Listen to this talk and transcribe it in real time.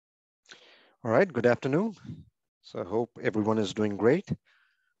All right, good afternoon. So I hope everyone is doing great.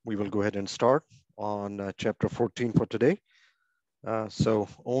 We will go ahead and start on chapter 14 for today. So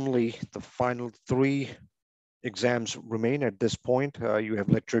only the final three exams remain at this point. You have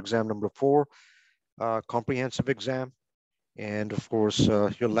lecture exam number 4, comprehensive exam, and of course,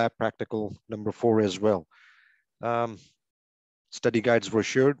 your lab practical number 4 as well. Um, Study guides were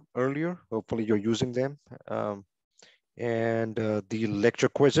shared earlier. Hopefully you're using them. And the lecture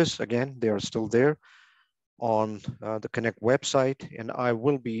quizzes, again, they are still there on the Connect website, and I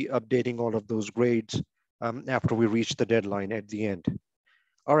will be updating all of those grades after we reach the deadline at the end.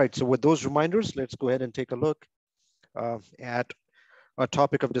 All right, so with those reminders, let's go ahead and take a look at a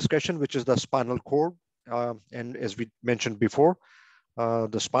topic of discussion, which is the spinal cord. And as we mentioned before,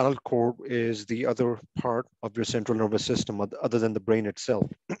 the spinal cord is the other part of your central nervous system other than the brain itself.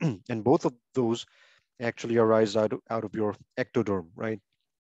 And both of those actually arise out of your ectoderm, right?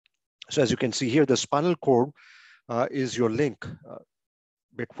 So as you can see here, the spinal cord is your link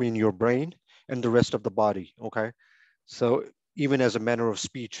between your brain and the rest of the body, okay? So even as a manner of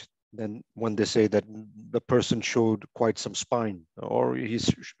speech, then when they say that the person showed quite some spine or he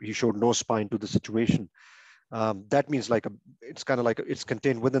showed no spine to the situation, that means it's kind of like it's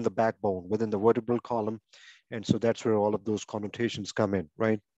contained within the backbone, within the vertebral column. And so that's where all of those connotations come in,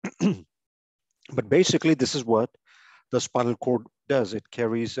 right? But basically, this is what the spinal cord does. It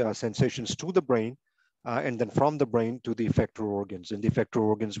carries sensations to the brain and then from the brain to the effector organs. And the effector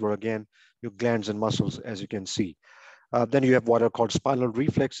organs were, again, your glands and muscles, as you can see. Then you have what are called spinal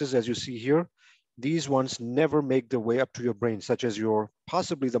reflexes, as you see here. These ones never make their way up to your brain, such as your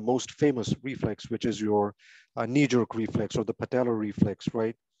possibly the most famous reflex, which is your knee-jerk reflex or the patellar reflex,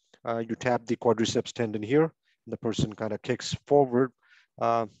 right? You tap the quadriceps tendon here, and the person kind of kicks forward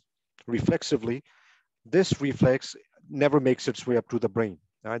reflexively. This reflex never makes its way up to the brain.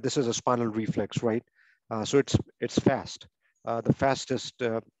 This is a spinal reflex, right? So it's fast. The fastest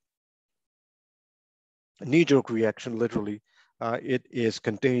knee-jerk reaction, literally, it is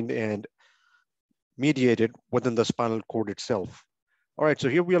contained and mediated within the spinal cord itself. All right, so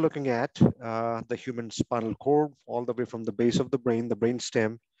here we are looking at the human spinal cord all the way from the base of the brain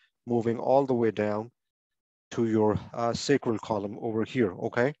stem, moving all the way down to your sacral column over here,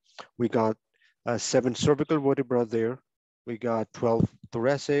 okay? We got 7 cervical vertebrae there. We got 12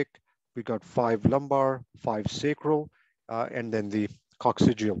 thoracic. We got 5 lumbar, 5 sacral, and then the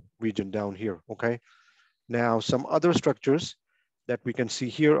coccygeal region down here, okay? Now, some other structures that we can see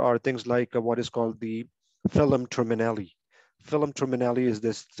here are things like what is called the filum terminale. Filum terminale is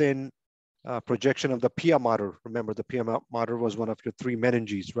this thin projection of the pia mater. Remember, the pia mater was one of your 3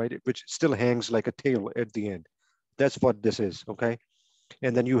 meninges, right? Which still hangs like a tail at the end. That's what this is, okay?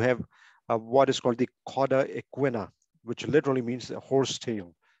 And then you have what is called the cauda equina, which literally means a horse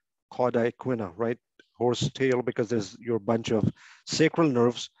tail. Cauda equina, right? Horse tail, because there's your bunch of sacral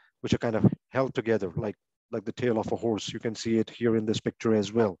nerves, which are kind of held together like the tail of a horse. You can see it here in this picture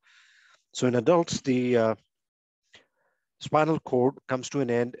as well. So in adults, the spinal cord comes to an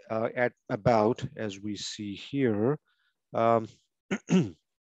end at about, as we see here, at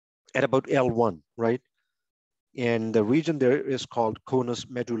about L1, right? And the region there is called conus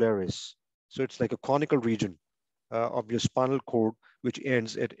medullaris. So it's like a conical region of your spinal cord, which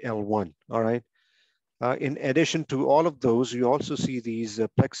ends at L1, all right? In addition to all of those, you also see these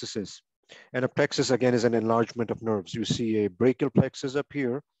plexuses. And a plexus, again, is an enlargement of nerves. You see a brachial plexus up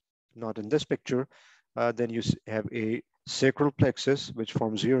here, not in this picture. Then you have a sacral plexus, which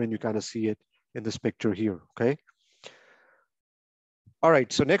forms here, and you kind of see it in this picture here, okay? All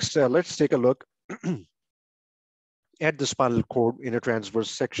right, so next, let's take a look at the spinal cord in a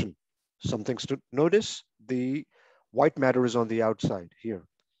transverse section. Some things to notice: the white matter is on the outside here,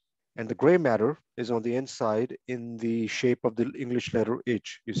 and the gray matter is on the inside in the shape of the English letter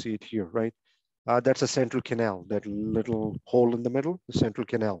H. You see it here, right? That's a central canal, that little hole in the middle, the central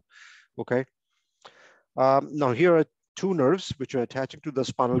canal, okay? Now here are 2 nerves which are attaching to the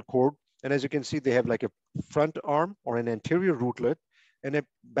spinal cord. And as you can see, they have like a front arm or an anterior rootlet and a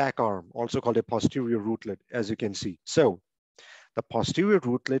back arm, also called a posterior rootlet, as you can see. So the posterior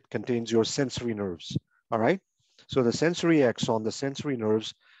rootlet contains your sensory nerves, all right? So the sensory axon, the sensory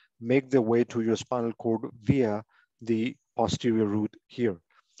nerves, make their way to your spinal cord via the posterior root here.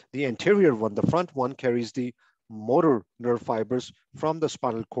 The anterior one, the front one, carries the motor nerve fibers from the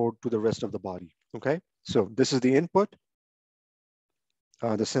spinal cord to the rest of the body, okay? So this is the input,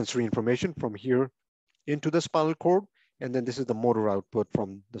 the sensory information from here into the spinal cord, and then this is the motor output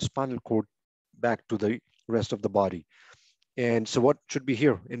from the spinal cord back to the rest of the body. And so what should be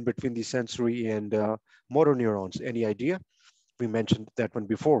here in between the sensory and motor neurons? Any idea? we mentioned that one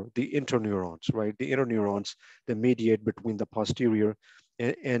before, the interneurons, right? The interneurons that mediate between the posterior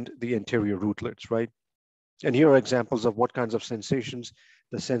and the anterior rootlets, right? And here are examples of what kinds of sensations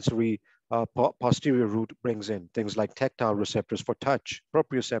the sensory posterior root brings in. Things like tactile receptors for touch,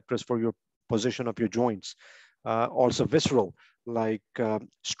 proprioceptors for your position of your joints, also visceral, like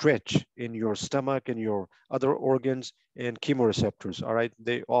stretch in your stomach and your other organs, and chemoreceptors, all right?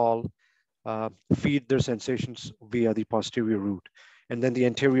 They all feed their sensations via the posterior root. And then the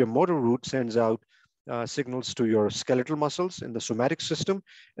anterior motor root sends out signals to your skeletal muscles in the somatic system,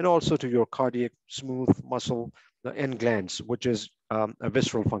 and also to your cardiac smooth muscle and glands, which is a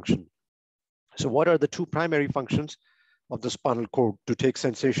visceral function. So what are the two primary functions of the spinal cord? To take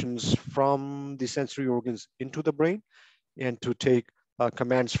sensations from the sensory organs into the brain, and to take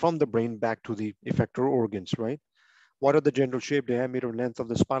commands from the brain back to the effector organs, right? What are the general shape, diameter, and length of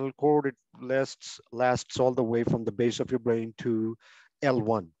the spinal cord? It lasts all the way from the base of your brain to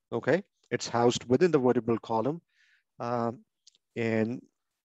L1, okay? It's housed within the vertebral column. And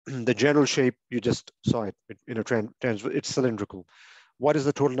the general shape, you just saw it, it's cylindrical. What is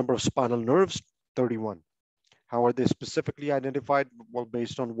the total number of spinal nerves? 31. How are they specifically identified? Well,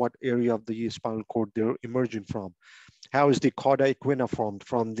 based on what area of the spinal cord they're emerging from. How is the cauda equina formed?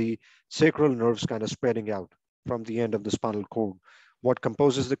 From the sacral nerves kind of spreading out from the end of the spinal cord. What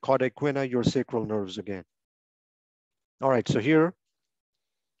composes the cauda equina? Your sacral nerves again. All right, so here,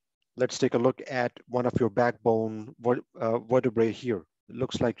 let's take a look at one of your backbone vertebrae here. It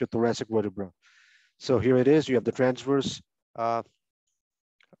looks like your thoracic vertebra. So here it is, you have the transverse,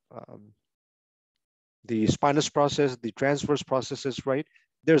 the spinous process, the transverse processes, right?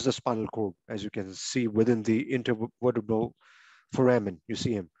 There's the spinal cord, as you can see within the intervertebral foramen, you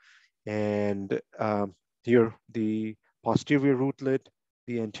see him. And here, the posterior rootlet,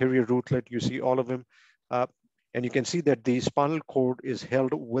 the anterior rootlet, you see all of them. And you can see that the spinal cord is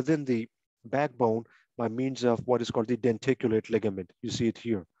held within the backbone by means of what is called the denticulate ligament. You see it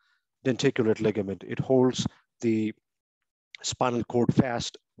here, denticulate ligament. It holds the spinal cord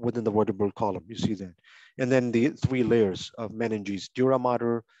fast within the vertebral column. You see that. And then the three layers of meninges, dura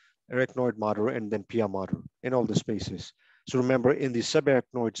mater, arachnoid mater, and then pia mater in all the spaces. So remember, in the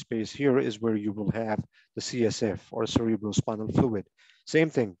subarachnoid space here is where you will have the CSF, or cerebrospinal fluid. Same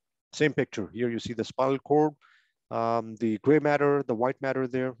thing, same picture. Here you see the spinal cord, the gray matter, the white matter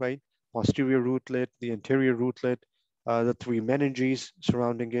there, right? Posterior rootlet, the anterior rootlet, the three meninges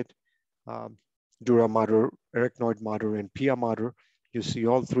surrounding it, dura mater, arachnoid mater, and pia mater. You see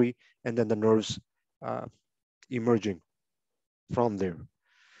all three, and then the nerves emerging from there.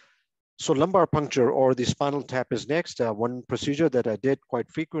 So lumbar puncture, or the spinal tap, is next. One procedure that I did quite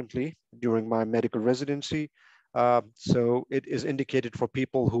frequently during my medical residency. So it is indicated for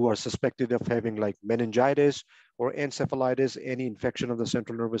people who are suspected of having like meningitis or encephalitis, any infection of the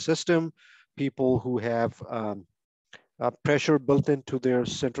central nervous system, people who have pressure built into their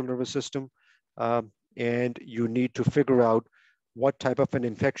central nervous system, and you need to figure out what type of an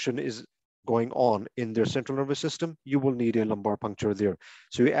infection is going on in their central nervous system. You will need a lumbar puncture there.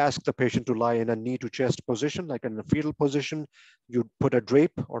 So you ask the patient to lie in a knee to chest position, like in a fetal position. You put a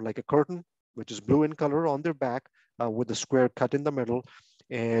drape or like a curtain, which is blue in color, on their back with a square cut in the middle,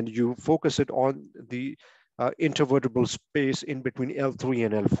 and you focus it on the intervertebral space in between L3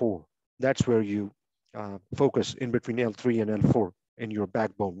 and L4. That's where you focus, in between L3 and L4 in your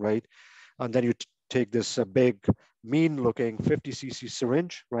backbone, right? And then you take this big, mean looking 50 cc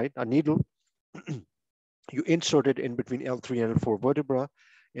syringe, right? A needle. You insert it in between L3 and L4 vertebra,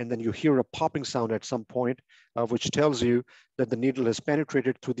 and then you hear a popping sound at some point, which tells you that the needle has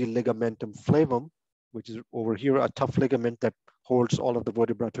penetrated through the ligamentum flavum, which is over here, a tough ligament that holds all of the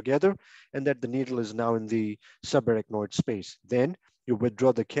vertebra together, and that the needle is now in the subarachnoid space. Then you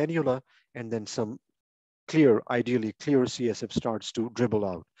withdraw the cannula, and then some clear, ideally clear CSF starts to dribble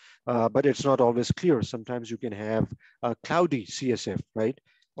out. But it's not always clear. Sometimes you can have a cloudy CSF, right?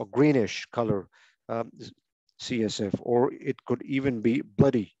 Or greenish color CSF, or it could even be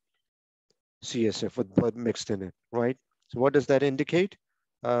bloody CSF with blood mixed in it, right? So what does that indicate?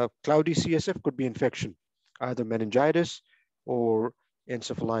 Cloudy CSF could be infection, either meningitis or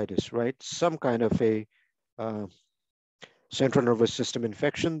encephalitis, right? Some kind of a central nervous system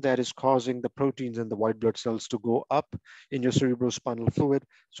infection that is causing the proteins in the white blood cells to go up in your cerebrospinal fluid.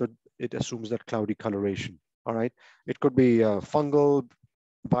 So it assumes that cloudy coloration, all right? It could be fungal,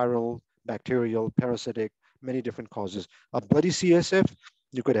 viral, bacterial, parasitic, many different causes. A bloody CSF,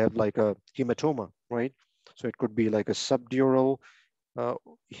 you could have like a hematoma, right? So it could be like a subdural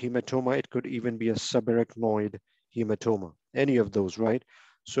hematoma. It could even be a subarachnoid hematoma, any of those, right?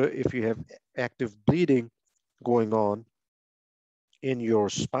 So if you have active bleeding going on in your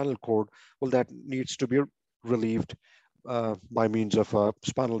spinal cord, well, that needs to be relieved by means of a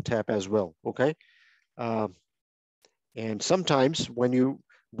spinal tap as well, okay? And sometimes when you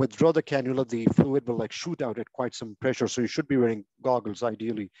withdraw the cannula, the fluid will like shoot out at quite some pressure. So you should be wearing goggles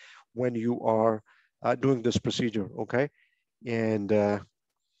ideally when you are doing this procedure, okay? And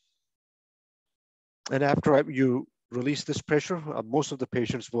after you release this pressure, most of the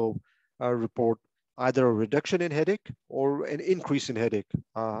patients will report either a reduction in headache or an increase in headache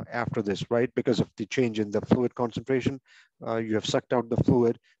after this, right? Because of the change in the fluid concentration. You have sucked out the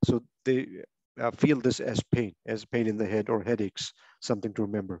fluid. So they feel this as pain in the head or headaches, something to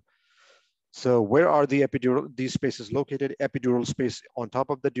remember. So where are the epidural, these spaces located? Epidural space on top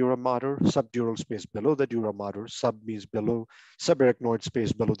of the dura mater, subdural space below the dura mater, sub means below, subarachnoid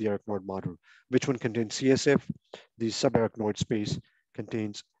space below the arachnoid mater. Which one contains CSF? The subarachnoid space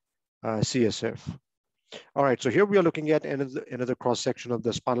contains CSF. All right, so here we are looking at another cross-section of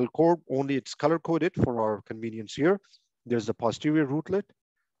the spinal cord, only it's color-coded for our convenience here. There's the posterior rootlet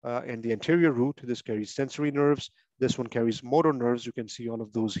and the anterior root. This carries sensory nerves. This one carries motor nerves. You can see all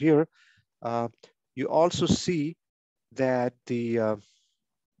of those here. You also see that the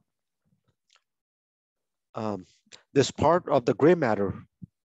this part of the gray matter,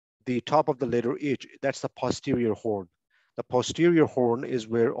 the top of the letter H, that's the posterior horn. The posterior horn is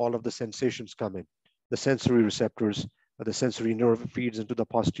where all of the sensations come in. The sensory receptors, the sensory nerve feeds into the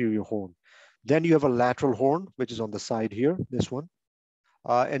posterior horn. Then you have a lateral horn, which is on the side here, this one.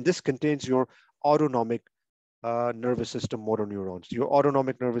 And this contains your autonomic nervous system motor neurons. Your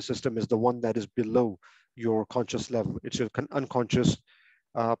autonomic nervous system is the one that is below your conscious level. It's your unconscious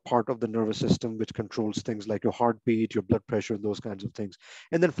part of the nervous system, which controls things like your heartbeat, your blood pressure, those kinds of things.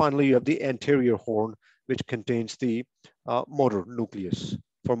 And then finally, you have the anterior horn, which contains the motor nucleus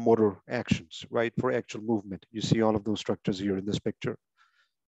for motor actions, right? For actual movement. You see all of those structures here in this picture.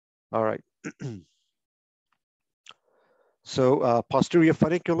 All right. So posterior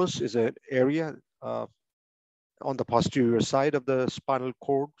funiculus is an area on the posterior side of the spinal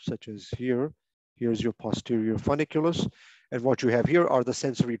cord, such as here. Here's your posterior funiculus. And what you have here are the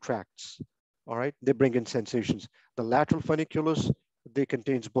sensory tracts. All right, they bring in sensations. The lateral funiculus, they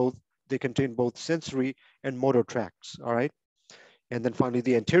contain both sensory and motor tracts. All right. And then finally,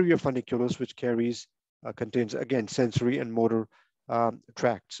 the anterior funiculus, which contains, again, sensory and motor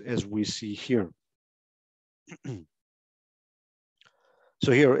tracts, as we see here.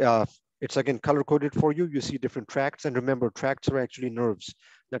 So here, it's again color-coded for you. You see different tracts. And remember, tracts are actually nerves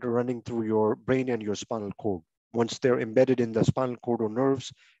that are running through your brain and your spinal cord. Once they're embedded in the spinal cord or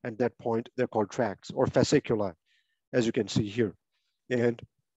nerves, at that point, they're called tracts or fasciculi, as you can see here. And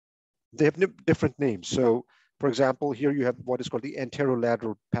they have different names. So, for example, here you have what is called the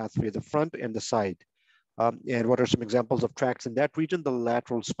anterolateral pathway, the front and the side. And what are some examples of tracts in that region? The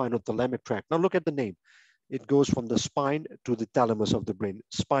lateral spinothalamic tract. Now look at the name. It goes from the spine to the thalamus of the brain,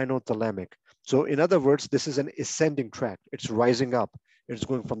 spinothalamic. So in other words, this is an ascending tract. It's rising up. It's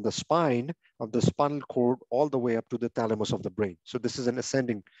going from the spine of the spinal cord all the way up to the thalamus of the brain. So this is an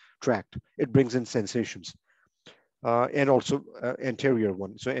ascending tract. It brings in sensations. And also anterior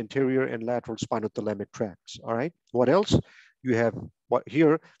one. So anterior and lateral spinothalamic tracts, all right? What else? You have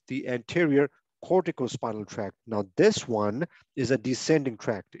here, the anterior corticospinal tract. Now this one is a descending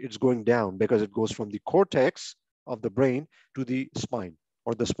tract. It's going down because it goes from the cortex of the brain to the spine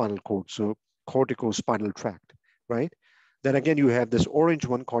or the spinal cord. So corticospinal tract, right? Then again, you have this orange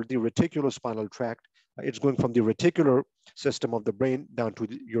one called the reticulospinal tract. It's going from the reticular system of the brain down to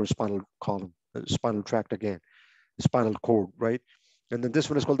your spinal column, spinal tract again, spinal cord, right? And then this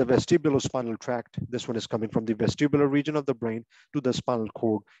one is called the vestibulospinal tract. This one is coming from the vestibular region of the brain to the spinal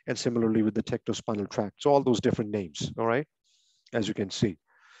cord, and similarly with the tectospinal tract. So all those different names, all right, as you can see.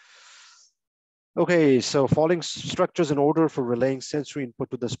 Okay, so following structures in order for relaying sensory input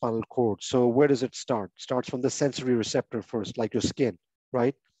to the spinal cord. So where does it start? It starts from the sensory receptor first, like your skin,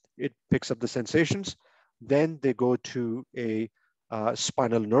 right? It picks up the sensations. Then they go to a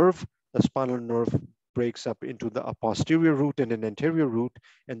spinal nerve. The spinal nerve breaks up into a posterior root and an anterior root,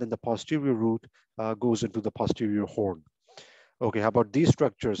 and then the posterior root goes into the posterior horn. Okay, how about these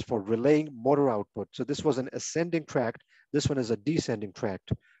structures for relaying motor output? So this was an ascending tract. This one is a descending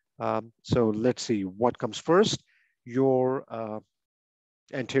tract. So let's see what comes first. Your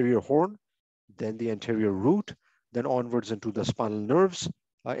anterior horn, then the anterior root, then onwards into the spinal nerves,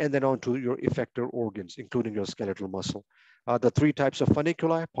 and then onto your effector organs, including your skeletal muscle. The three types of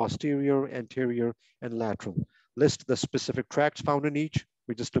funiculi: posterior, anterior, and lateral. List the specific tracts found in each.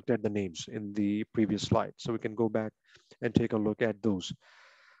 We just looked at the names in the previous slide, so we can go back and take a look at those.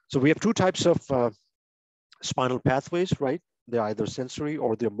 So we have two types of spinal pathways, right? They're either sensory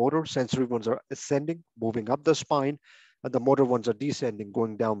or they're motor. Sensory ones are ascending, moving up the spine, and the motor ones are descending,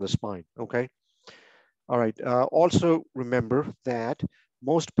 going down the spine, okay? All right, also remember that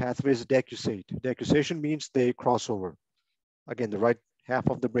most pathways decussate. Decussation means they cross over. Again, the right half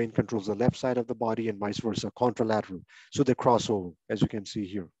of the brain controls the left side of the body and vice versa, contralateral. So they cross over, as you can see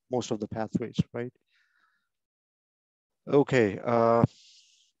here, most of the pathways, right? Okay.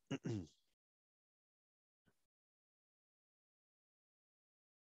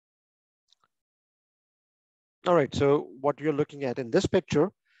 All right, so what you're looking at in this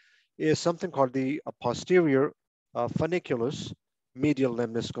picture is something called the posterior funiculus medial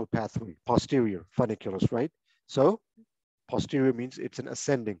lemniscal pathway, posterior funiculus, right? So posterior means it's an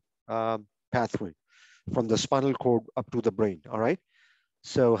ascending pathway from the spinal cord up to the brain, all right?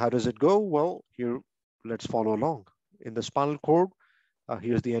 So how does it go? Well, here, let's follow along. In the spinal cord,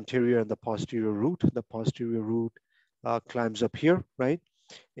 here's the anterior and the posterior root. The posterior root climbs up here, right?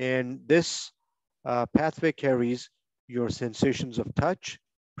 And this pathway carries your sensations of touch,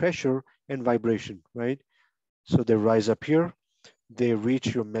 pressure, and vibration, right? So they rise up here. They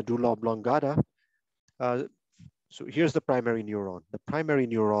reach your medulla oblongata. So here's the primary neuron. The primary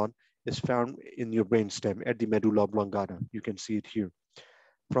neuron is found in your brainstem at the medulla oblongata. You can see it here.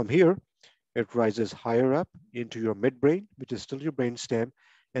 From here, it rises higher up into your midbrain, which is still your brainstem.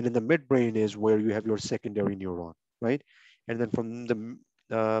 And in the midbrain is where you have your secondary neuron, right? And then from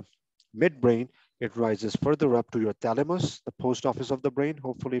the midbrain, it rises further up to your thalamus, the post office of the brain,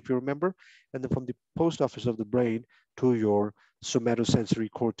 hopefully if you remember. And then from the post office of the brain to your somatosensory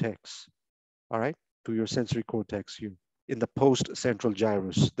cortex, all right? To your sensory cortex here in the post-central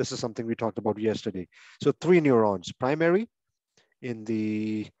gyrus. This is something we talked about yesterday. So 3 neurons, primary in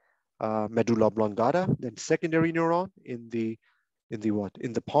the medulla oblongata, then secondary neuron in the what?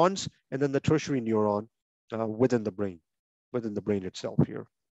 In the pons, and then the tertiary neuron within the brain itself here.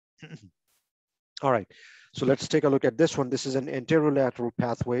 All right, so let's take a look at this one. This is an anterolateral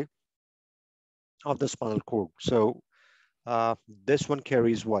pathway of the spinal cord. So this one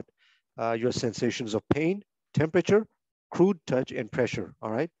carries what? Your sensations of pain, temperature, crude touch, and pressure,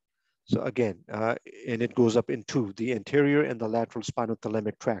 all right? So again, and it goes up in two, the anterior and the lateral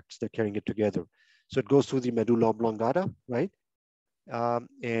spinothalamic tracts, they're carrying it together. So it goes through the medulla oblongata, right?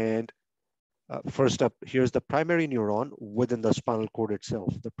 And first up, here's the primary neuron within the spinal cord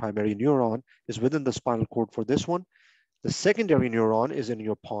itself. The primary neuron is within the spinal cord for this one. The secondary neuron is in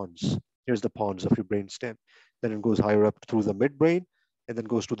your pons. Here's the pons of your brainstem. Then it goes higher up through the midbrain and then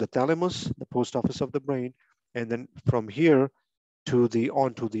goes to the thalamus, the post office of the brain. And then from here to the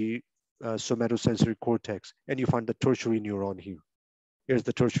onto the somatosensory cortex. And you find the tertiary neuron here. Here's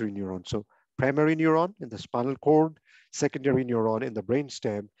the tertiary neuron. So primary neuron in the spinal cord, secondary neuron in the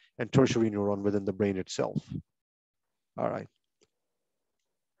brainstem, and tertiary neuron within the brain itself. All right.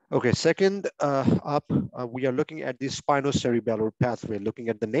 Okay, second up, we are looking at the spinocerebellar pathway. Looking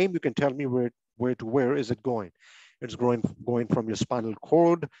at the name, you can tell me where is it going? It's going from your spinal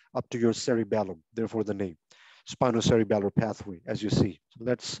cord up to your cerebellum, therefore the name. Spinocerebellar pathway, as you see. So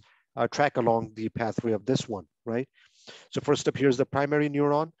let's track along the pathway of this one, right? So first up, here's the primary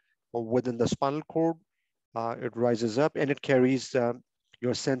neuron within the spinal cord. It rises up and it carries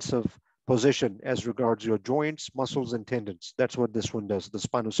your sense of position as regards your joints, muscles, and tendons. That's what this one does, the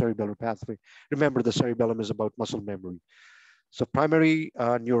spinocerebellar pathway. Remember, the cerebellum is about muscle memory. So primary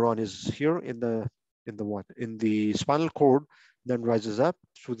neuron is here in the what? In the spinal cord, then rises up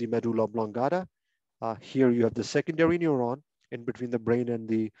through the medulla oblongata. Here you have the secondary neuron in between the brain and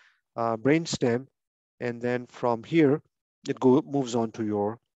the brain stem. And then from here, it moves on to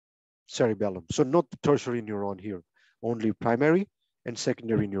your cerebellum. So not the tertiary neuron here, only primary and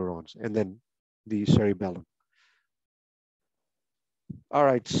secondary neurons, and then the cerebellum. All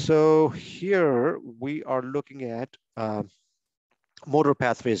right, so here we are looking at motor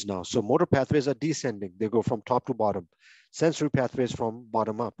pathways now. So motor pathways are descending. They go from top to bottom. Sensory pathways from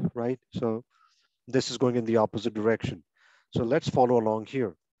bottom up, right? So this is going in the opposite direction. So let's follow along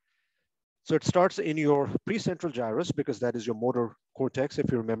here. So it starts in your precentral gyrus because that is your motor cortex.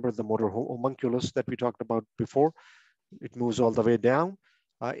 If you remember the motor homunculus that we talked about before, it moves all the way down.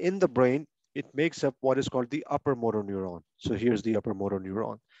 In the brain, it makes up what is called the upper motor neuron. So here's the upper motor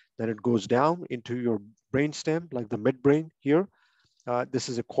neuron. Then it goes down into your brainstem, like the midbrain here. This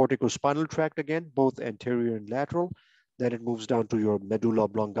is a corticospinal tract again, both anterior and lateral. Then it moves down to your medulla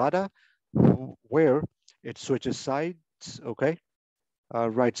oblongata, where it switches sides, okay?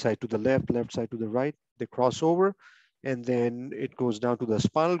 Right side to the left, left side to the right. They cross over, and then it goes down to the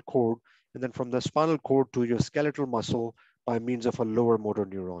spinal cord, and then from the spinal cord to your skeletal muscle by means of a lower motor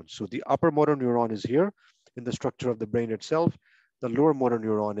neuron. So the upper motor neuron is here, in the structure of the brain itself. The lower motor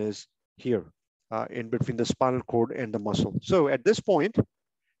neuron is here in between the spinal cord and the muscle. So at this point,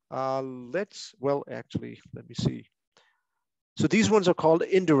 let me see. So these ones are called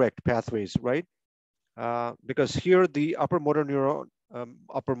indirect pathways, right? Because here the upper motor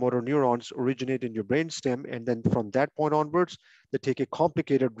neurons originate in your brainstem, and then from that point onwards, they take a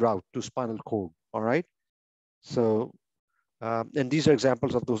complicated route to spinal cord. All right. So, and these are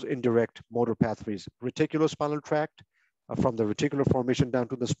examples of those indirect motor pathways: reticulospinal tract from the reticular formation down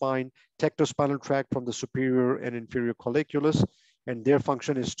to the spine, tectospinal tract from the superior and inferior colliculus, and their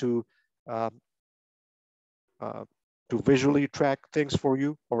function is to visually track things for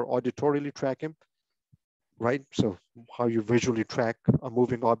you or auditorily track them, right? So how you visually track a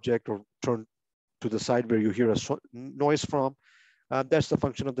moving object or turn to the side where you hear a noise from. That's the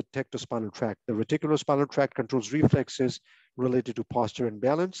function of the tectospinal tract. The reticulospinal tract controls reflexes related to posture and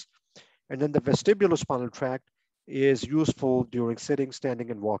balance. And then the vestibulospinal tract is useful during sitting, standing,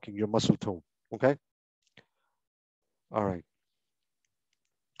 and walking, your muscle tone, okay? All right.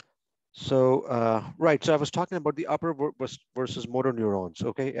 So, right, so I was talking about the upper versus motor neurons,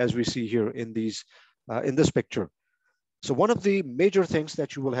 okay, as we see here in these, in this picture. So one of the major things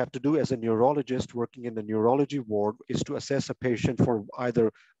that you will have to do as a neurologist working in the neurology ward is to assess a patient for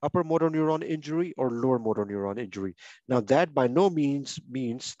either upper motor neuron injury or lower motor neuron injury. Now that by no means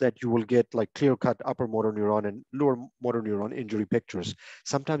means that you will get like clear-cut upper motor neuron and lower motor neuron injury pictures.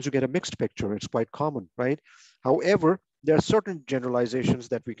 Sometimes you get a mixed picture. It's quite common, right? However, there are certain generalizations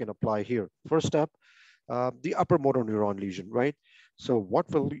that we can apply here. First up, the upper motor neuron lesion, right? So what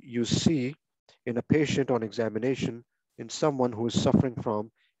will you see in a patient on examination in someone who is suffering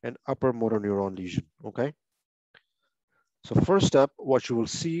from an upper motor neuron lesion, okay? So first up, what you will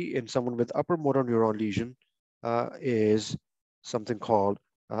see in someone with upper motor neuron lesion is something called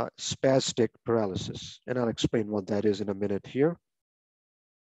spastic paralysis. And I'll explain what that is in a minute here.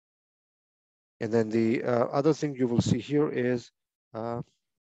 And then the other thing you will see here is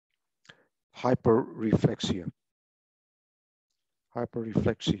hyperreflexia.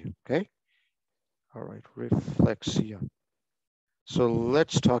 Hyperreflexia, okay? All right, reflexia. So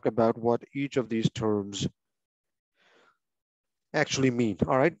let's talk about what each of these terms actually mean.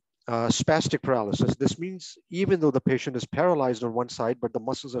 All right, spastic paralysis. This means even though the patient is paralyzed on one side, but the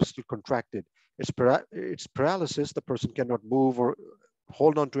muscles are still contracted. It's paralysis. The person cannot move or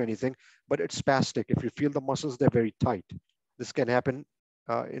hold on to anything, but it's spastic. If you feel the muscles, they're very tight. This can happen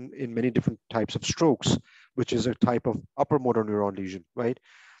in many different types of strokes, which is a type of upper motor neuron lesion, right?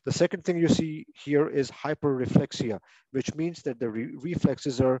 The second thing you see here is hyperreflexia, which means that the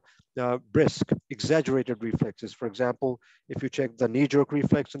reflexes are brisk, exaggerated reflexes. For example, if you check the knee-jerk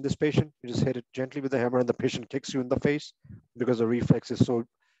reflex in this patient, you just hit it gently with a hammer and the patient kicks you in the face because the reflex is so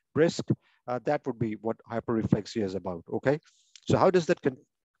brisk. That would be what hyperreflexia is about, okay? So how does that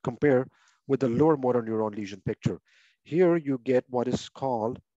compare with the lower motor neuron lesion picture? Here you get what is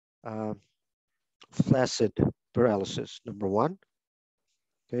called flaccid paralysis, number one.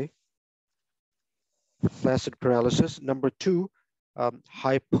 Okay, flaccid paralysis. Number two,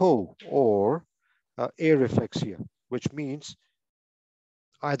 hypo or areflexia, which means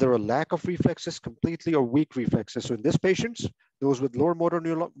either a lack of reflexes completely or weak reflexes. So in this patients, those with lower motor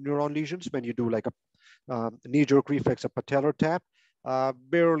neuron lesions, when you do like a knee-jerk reflex, a patellar tap,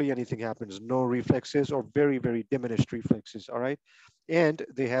 barely anything happens, no reflexes or very, very diminished reflexes, all right? And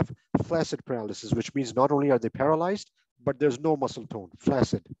they have flaccid paralysis, which means not only are they paralyzed, but there's no muscle tone,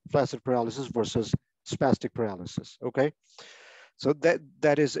 flaccid paralysis versus spastic paralysis, okay? So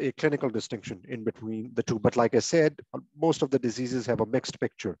that is a clinical distinction in between the two. But like I said, most of the diseases have a mixed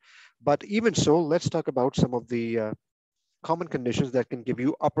picture. But even so, let's talk about some of the common conditions that can give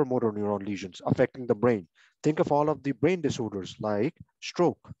you upper motor neuron lesions affecting the brain. Think of all of the brain disorders like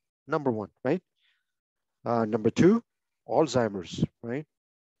stroke, number one, right? Number two, Alzheimer's, right?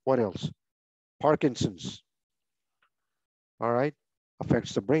 What else? Parkinson's, all right,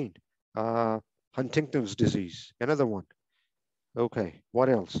 affects the brain. Huntington's disease, another one. Okay, what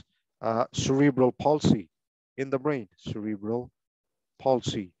else? Cerebral palsy in the brain, cerebral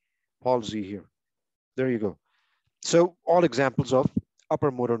palsy here. There you go. So all examples of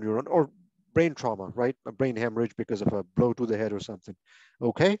upper motor neuron or brain trauma, right? A brain hemorrhage because of a blow to the head or something.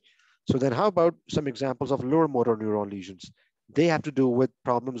 Okay, so then how about some examples of lower motor neuron lesions? They have to do with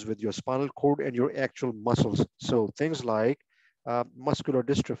problems with your spinal cord and your actual muscles. So things like muscular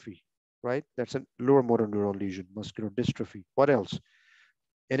dystrophy, right? That's a lower motor neuron lesion, muscular dystrophy. What else?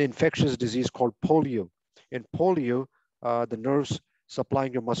 An infectious disease called polio. In polio, the nerves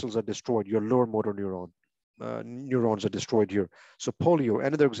supplying your muscles are destroyed, your lower motor neuron, neurons are destroyed here. So polio,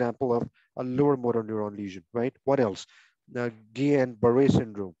 another example of a lower motor neuron lesion, right? What else? Guillain-Barré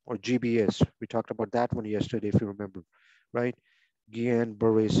syndrome, or GBS. We talked about that one yesterday, if you remember, right?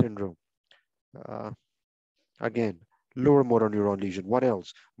 Guillain-Barré syndrome. Uh, Again, lower motor neuron lesion. What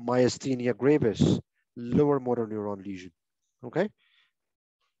else? Myasthenia gravis, lower motor neuron lesion. Okay.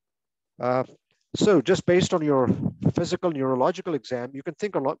 Uh, so just based on your physical neurological exam, you can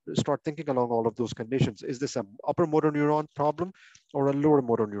think a lot, start thinking along all of those conditions. Is this an upper motor neuron problem or a lower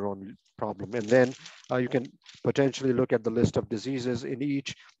motor neuron problem? And then you can potentially look at the list of diseases in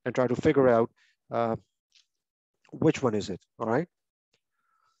each and try to figure out which one is it, all right?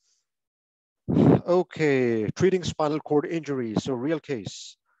 Okay, treating spinal cord injury. So real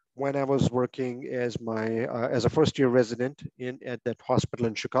case. When I was working as as a first year resident at that hospital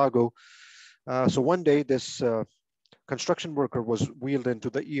in Chicago, so one day this construction worker was wheeled into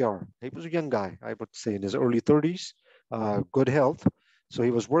the ER. He was a young guy, I would say in his early 30s, good health. So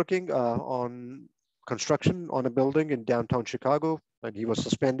he was working on construction on a building in downtown Chicago, and he was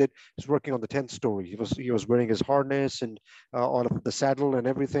suspended. He's working on the 10th story. He was wearing his harness and all of the saddle and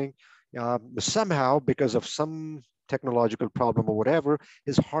everything. Somehow, because of some technological problem or whatever,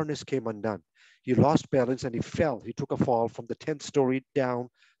 his harness came undone. He lost balance and he fell. He took a fall from the 10th story down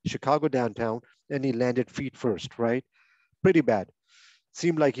Chicago downtown, and he landed feet first, right? Pretty bad.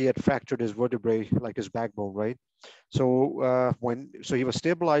 Seemed like he had fractured his vertebrae, like his backbone, right? So so he was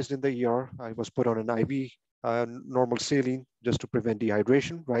stabilized in the ER. I was put on an IV, normal saline, just to prevent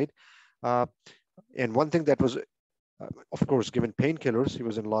dehydration, right? Uh, and one thing that was of course, given painkillers, he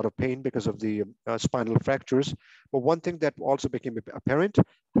was in a lot of pain because of the spinal fractures. But one thing that also became apparent,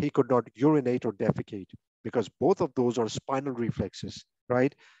 he could not urinate or defecate because both of those are spinal reflexes,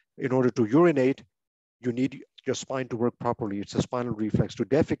 right? In order to urinate, you need your spine to work properly. It's a spinal reflex. To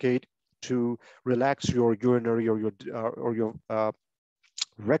defecate, to relax your urinary or your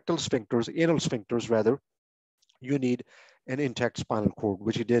rectal sphincters, anal sphincters rather, you need an intact spinal cord,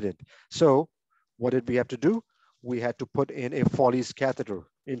 which he didn't. So what did we have to do? We had to put in a Foley's catheter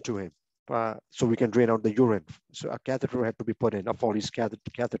into him so we can drain out the urine. So a catheter had to be put in, a Foley's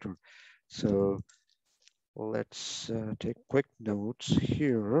catheter. So let's take quick notes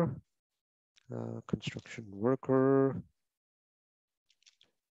here. Construction worker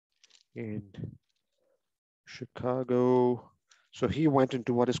in Chicago. So he went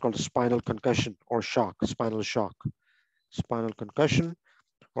into what is called spinal concussion or shock, spinal shock. Spinal concussion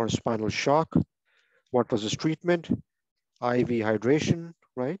or spinal shock. What was his treatment? IV hydration,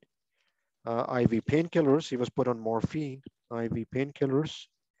 right? IV painkillers. He was put on morphine, IV painkillers,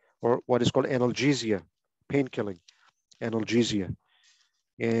 or what is called analgesia, pain killing, analgesia.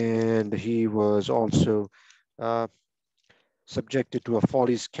 And he was also subjected to a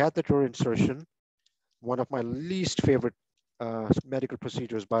Foley's catheter insertion, one of my least favorite medical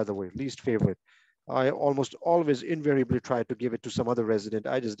procedures, by the way, least favorite. I almost always invariably try to give it to some other resident.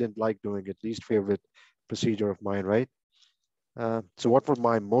 I just didn't like doing it. Least favorite procedure of mine, right? So what were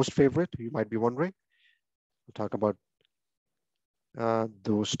my most favorite? You might be wondering. We'll talk about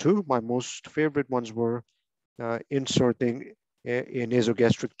those two. My most favorite ones were inserting a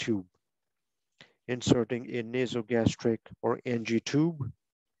nasogastric tube. Inserting a nasogastric or NG tube.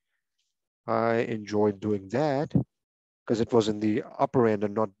 I enjoyed doing that because it was in the upper end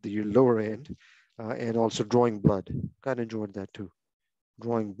and not the lower end. And also drawing blood. Kind of enjoyed that too.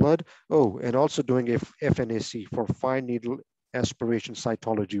 Drawing blood. Oh, and also doing a FNAC for fine needle aspiration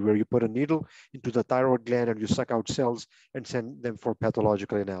cytology, where you put a needle into the thyroid gland and you suck out cells and send them for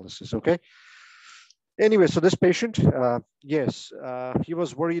pathological analysis, okay? Anyway, so this patient, yes, he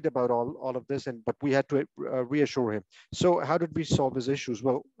was worried about all of this, but we had to reassure him. So how did we solve his issues?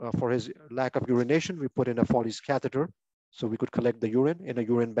 Well, for his lack of urination, we put in a Foley's catheter so we could collect the urine in a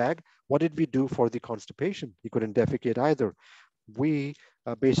urine bag. What did we do for the constipation? He couldn't defecate either. We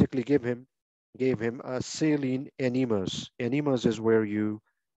basically gave him a saline enemas. Enemas is where you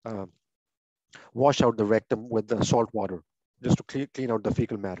wash out the rectum with the salt water just to clean out the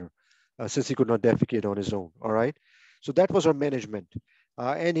fecal matter. Since he could not defecate on his own, all right? So that was our management.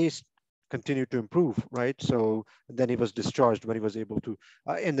 And he's continued to improve, right? So then he was discharged when he was able to,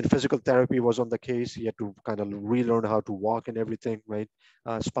 and then physical therapy was on the case. He had to kind of relearn how to walk and everything, right?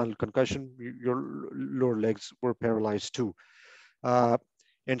 Spinal concussion, your lower legs were paralyzed too.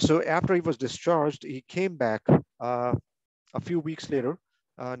 And so after he was discharged, he came back a few weeks later,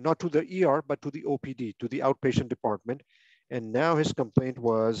 not to the ER, but to the OPD, to the outpatient department. And now his complaint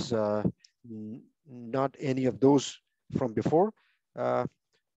was not any of those from before,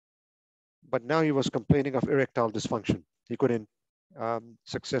 but now he was complaining of erectile dysfunction. He couldn't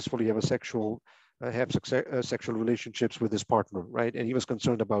successfully have a sexual have sexual relationships with his partner, right? And he was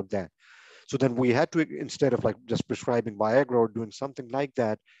concerned about that. So then we had to, instead of like just prescribing Viagra or doing something like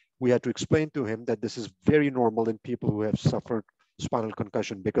that, we had to explain to him that this is very normal in people who have suffered spinal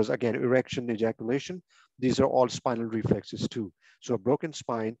concussion, because again, erection, ejaculation, these are all spinal reflexes too. So a broken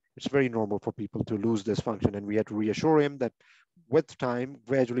spine, it's very normal for people to lose this function. And we had to reassure him that with time,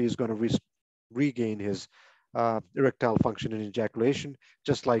 gradually he's going to regain his erectile function and ejaculation,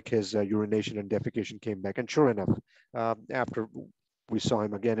 just like his urination and defecation came back. And sure enough, after we saw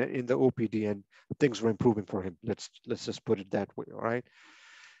him again in the OPD, and things were improving for him. Let's just put it that way. All right.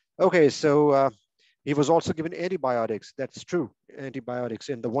 Okay. So he was also given antibiotics. That's true. Antibiotics.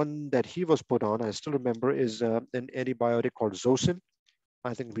 And the one that he was put on, I still remember, is an antibiotic called Zosyn.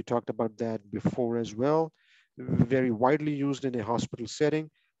 I think we talked about that before as well. Very widely used in a hospital setting,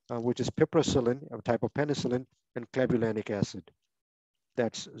 which is piperacillin, a type of penicillin, and clavulanic acid.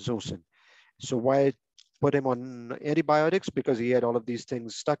 That's Zosyn. So why put him on antibiotics? Because he had all of these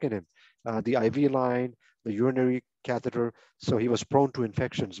things stuck in him, the IV line, the urinary catheter. So he was prone to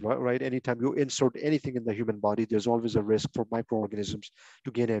infections, right? Anytime you insert anything in the human body, there's always a risk for microorganisms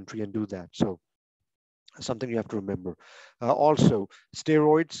to gain entry and do that. So something you have to remember. Also,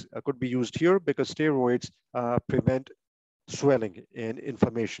 steroids could be used here because steroids prevent swelling and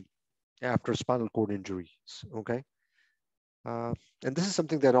inflammation after spinal cord injuries, okay? And this is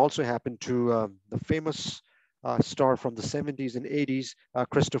something that also happened to the famous star from the 70s and 80s,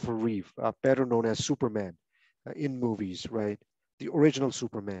 Christopher Reeve, better known as Superman in movies, right? The original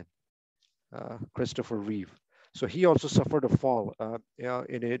Superman, Christopher Reeve. So he also suffered a fall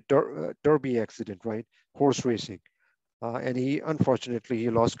in a derby accident, right? Horse racing. And he, unfortunately, he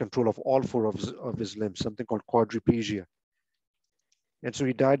lost control of all four of his limbs, something called quadriplegia. And so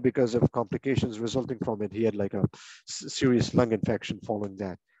he died because of complications resulting from it. He had like a serious lung infection following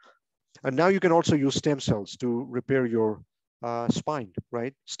that. And now you can also use stem cells to repair your spine,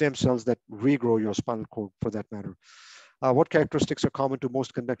 right? Stem cells that regrow your spinal cord, for that matter. What characteristics are common to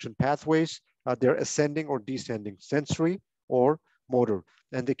most conduction pathways? They're ascending or descending, sensory or motor,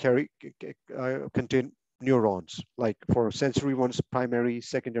 and they contain neurons. Like for sensory ones, primary,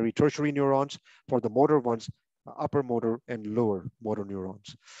 secondary, tertiary neurons. For the motor ones, upper motor and lower motor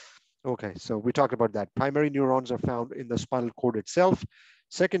neurons. Okay, so we talked about that. Primary neurons are found in the spinal cord itself.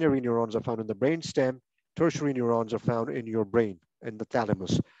 Secondary neurons are found in the brain stem. Tertiary neurons are found in your brain, in the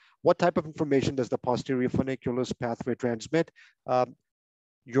thalamus. What type of information does the posterior funiculus pathway transmit?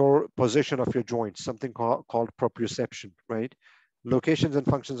 Your position of your joints, something called proprioception, right? Locations and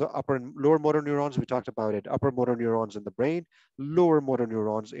functions of upper and lower motor neurons, we talked about it. Upper motor neurons in the brain, lower motor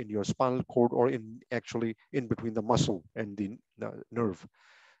neurons in your spinal cord, or actually in between the muscle and the nerve.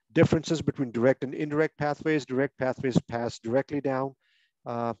 Differences between direct and indirect pathways. Direct pathways pass directly down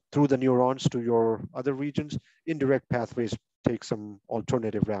through the neurons to your other regions. Indirect pathways take some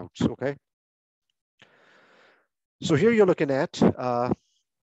alternative routes, okay? So here you're looking at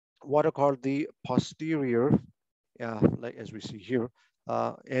what are called the posterior, like as we see here,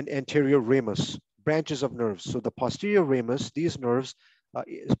 and anterior ramus, branches of nerves. So the posterior ramus, these nerves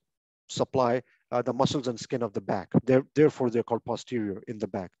supply the muscles and skin of the back. Therefore, they're called posterior, in the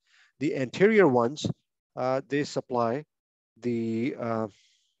back. The anterior ones, they supply the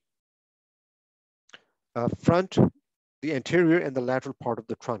front, the anterior and the lateral part of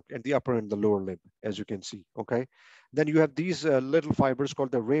the trunk, and the upper and the lower limb, as you can see, okay? Then you have these little fibers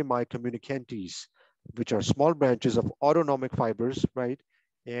called the rami communicantes, which are small branches of autonomic fibers, right?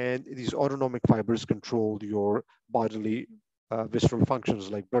 And these autonomic fibers control your bodily visceral functions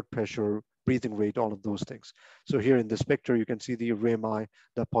like blood pressure, breathing rate, all of those things. So here in this picture, you can see the rami,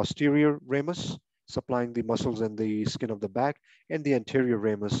 the posterior ramus, supplying the muscles and the skin of the back, and the anterior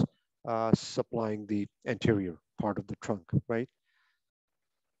ramus supplying the anterior part of the trunk, right?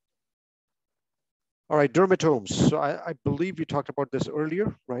 All right, dermatomes. So I believe we talked about this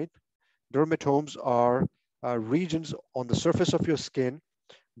earlier, right? Dermatomes are regions on the surface of your skin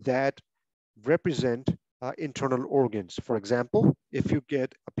that represent internal organs. For example, if you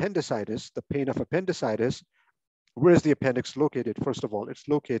get appendicitis, the pain of appendicitis, where is the appendix located? First of all, it's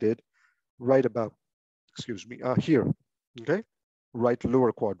located right about, excuse me, here, okay? Right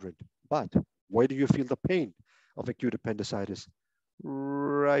lower quadrant. But where do you feel the pain of acute appendicitis?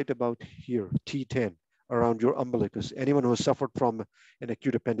 Right about here, T10, around your umbilicus. Anyone who has suffered from an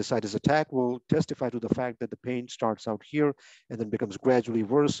acute appendicitis attack will testify to the fact that the pain starts out here and then becomes gradually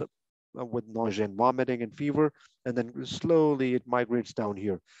worse with nausea and vomiting and fever, and then slowly it migrates down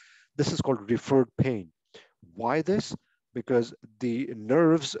here. This is called referred pain. Why this? Because the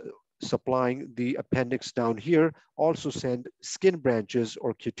nerves supplying the appendix down here also send skin branches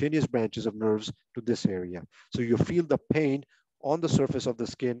or cutaneous branches of nerves to this area. So you feel the pain on the surface of the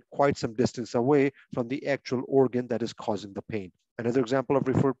skin quite some distance away from the actual organ that is causing the pain. Another example of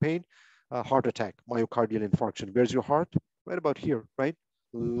referred pain, heart attack, myocardial infarction. Where's your heart? Right about here, right?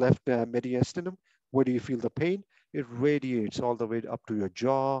 Left mediastinum. Where do you feel the pain? It radiates all the way up to your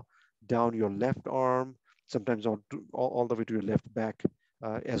jaw, down your left arm, sometimes all the way to your left back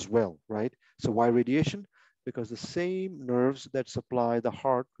as well, right? So why radiation? Because the same nerves that supply the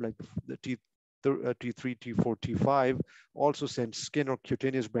heart, like the T3, T4, T5, also send skin or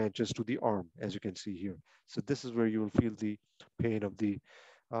cutaneous branches to the arm, as you can see here. So this is where you will feel the pain of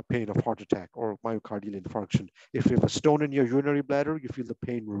pain of heart attack or myocardial infarction. If you have a stone in your urinary bladder, you feel the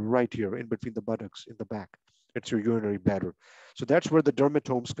pain right here in between the buttocks in the back. It's your urinary bladder. So that's where the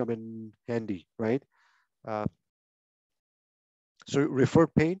dermatomes come in handy, right? Uh, so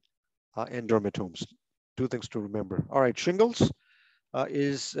referred pain and dermatomes, two things to remember. All right, shingles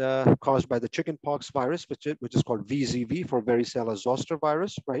is caused by the chickenpox virus, which is called VZV for varicella zoster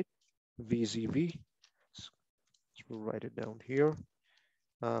virus, right? VZV, let's write it down here.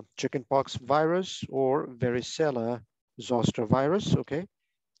 Chickenpox virus or varicella zoster virus, okay,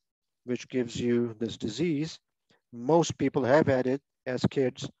 which gives you this disease. Most people have had it as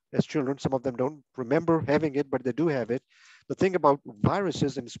kids, as children. Some of them don't remember having it, but they do have it. The thing about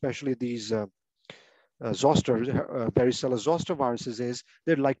viruses, and especially these varicella zoster viruses, is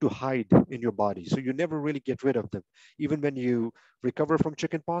they like to hide in your body. So you never really get rid of them. Even when you recover from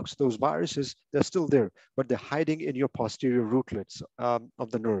chickenpox, those viruses, they're still there, but they're hiding in your posterior rootlets of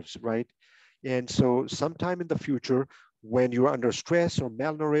the nerves, right? And so sometime in the future, when you're under stress or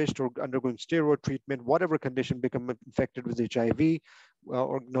malnourished or undergoing steroid treatment, whatever condition, become infected with HIV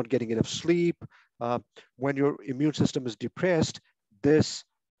or not getting enough sleep, when your immune system is depressed, this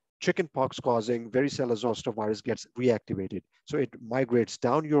chickenpox causing varicella zoster virus gets reactivated. So it migrates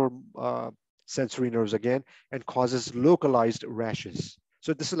down your sensory nerves again and causes localized rashes.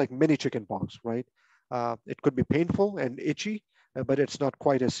 So this is like mini chickenpox, right? It could be painful and itchy, but it's not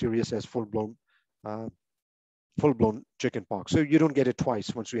quite as serious as uh, full-blown chickenpox. So you don't get it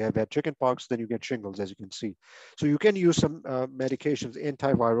twice. Once you have had chickenpox, then you get shingles, as you can see. So you can use some medications,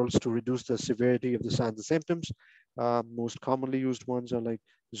 antivirals, to reduce the severity of the signs and symptoms. Most commonly used ones are like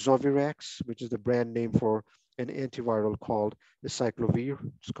Zovirax, which is the brand name for an antiviral called acyclovir.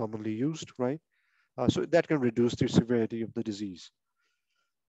 It's commonly used, right? So that can reduce the severity of the disease.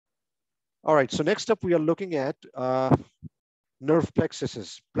 All right, so next up we are looking at nerve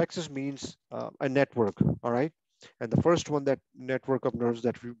plexuses. Plexus means a network, all right? And the first one, that network of nerves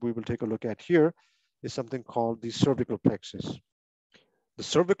that we will take a look at here, is something called the cervical plexus. The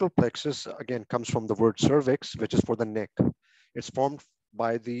cervical plexus, again, comes from the word cervix, which is for the neck. It's formed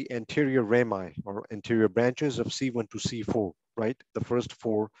by the anterior rami, or anterior branches of C1 to C4, right? The first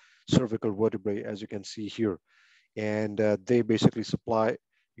four cervical vertebrae, as you can see here. And they basically supply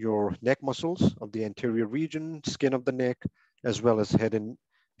your neck muscles of the anterior region, skin of the neck, as well as head and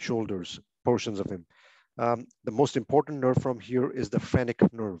shoulders, portions of him. The most important nerve from here is the phrenic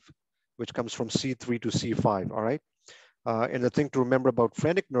nerve, which comes from C3 to C5, all right? And the thing to remember about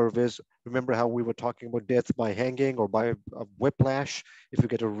phrenic nerve is, remember how we were talking about death by hanging or by a whiplash? If you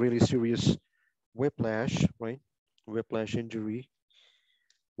get a really serious whiplash, right? Whiplash injury,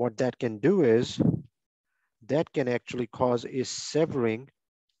 what that can do is, that can actually cause a severing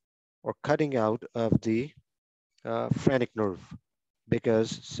or cutting out of the phrenic nerve,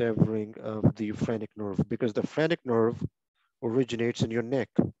 because severing of the phrenic nerve, because the phrenic nerve originates in your neck.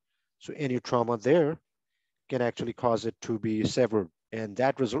 So any trauma there can actually cause it to be severed. And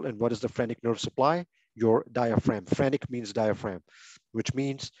that result, and what is the phrenic nerve supply? Your diaphragm. Phrenic means diaphragm, which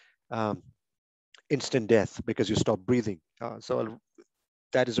means instant death because you stop breathing. So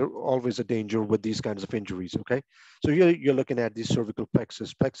that is always a danger with these kinds of injuries, okay? So you're looking at the cervical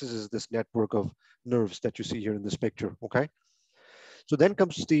plexus. Plexus is this network of nerves that you see here in this picture, okay? So then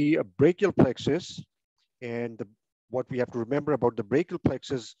comes the brachial plexus, and what we have to remember about the brachial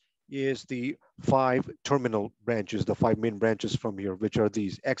plexus is the 5 terminal branches, the 5 main branches from here, which are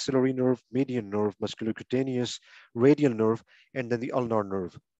these: axillary nerve, median nerve, musculocutaneous, radial nerve, and then the ulnar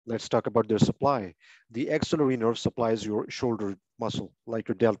nerve. Let's talk about their supply. The axillary nerve supplies your shoulder muscle, like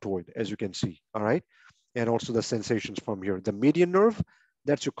your deltoid, as you can see, all right? And also the sensations from here. The median nerve,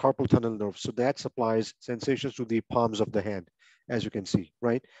 that's your carpal tunnel nerve. So that supplies sensations to the palms of the hand, as you can see,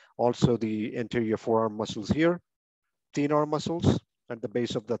 right? Also the anterior forearm muscles here, thin arm muscles at the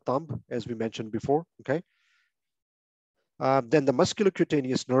base of the thumb, as we mentioned before, okay? Then the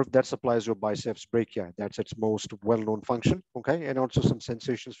musculocutaneous nerve that supplies your biceps brachii. That's its most well-known function, okay? And also some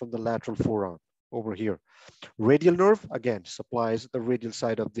sensations from the lateral forearm over here. Radial nerve, again, supplies the radial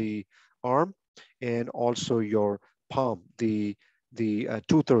side of the arm and also your palm, the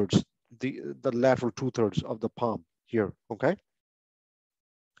two-thirds, the lateral two-thirds of the palm here, okay?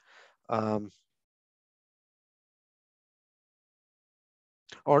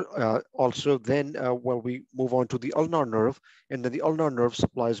 Also then, well, we move on to the ulnar nerve, and then the ulnar nerve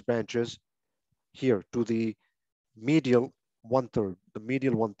supplies branches here to the medial one-third, the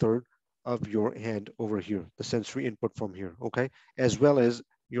medial one-third of your hand over here, the sensory input from here, okay? As well as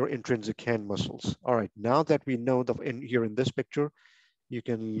your intrinsic hand muscles. All right, now that we know here in this picture, you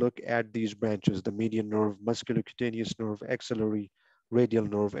can look at these branches, the median nerve, musculocutaneous nerve, axillary, radial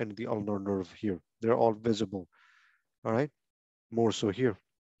nerve, and the ulnar nerve here. They're all visible, all right? More so here.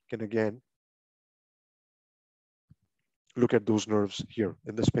 You can again look at those nerves here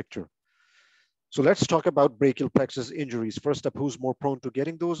in this picture. So let's talk about brachial plexus injuries. First up, who's more prone to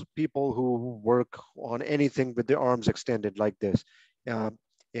getting those? People who work on anything with their arms extended like this.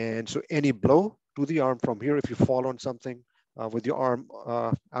 And so any blow to the arm from here, if you fall on something with your arm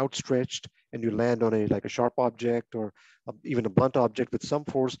outstretched and you land on like a sharp object or even a blunt object with some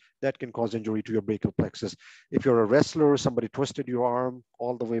force, that can cause injury to your brachial plexus. If you're a wrestler, somebody twisted your arm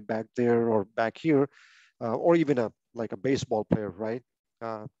all the way back there or back here, or even like a baseball player, right?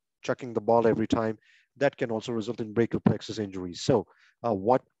 Chucking the ball every time, that can also result in brachial plexus injuries. So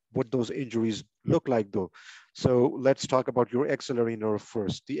what would those injuries look like though? So let's talk about your axillary nerve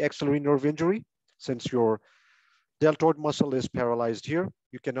first. The axillary nerve injury, since your deltoid muscle is paralyzed here,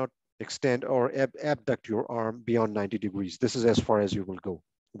 you cannot extend or abduct your arm beyond 90 degrees. This is as far as you will go.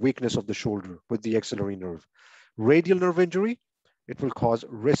 Weakness of the shoulder with the axillary nerve. Radial nerve injury, it will cause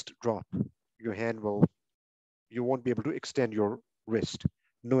wrist drop. Your hand you won't be able to extend your wrist.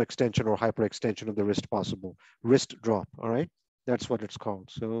 No extension or hyperextension of the wrist possible. Wrist drop, all right? That's what it's called.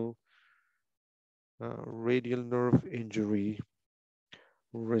 So radial nerve injury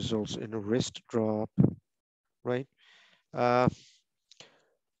results in a wrist drop, right?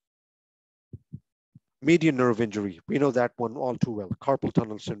 Median nerve injury, we know that one all too well. Carpal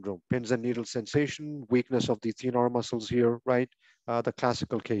tunnel syndrome, pins and needle sensation, weakness of the thenar muscles here, right? The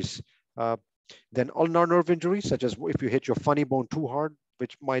classical case. Then ulnar nerve injury, such as if you hit your funny bone too hard,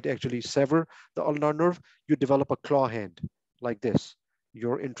 which might actually sever the ulnar nerve, you develop a claw hand like this.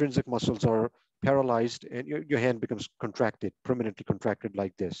 Your intrinsic muscles are paralyzed and your hand becomes contracted, permanently contracted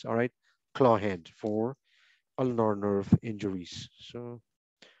like this, all right? Claw hand for ulnar nerve injuries. So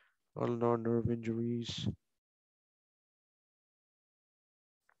ulnar nerve injuries,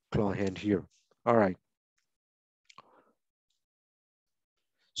 claw hand here. All right.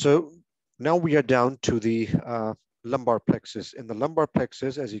 So now we are down to the lumbar plexus. And the lumbar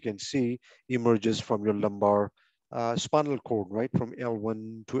plexus, as you can see, emerges from your lumbar spinal cord, right? From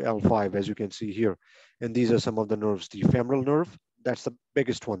L1 to L5, as you can see here. And these are some of the nerves. The femoral nerve, that's the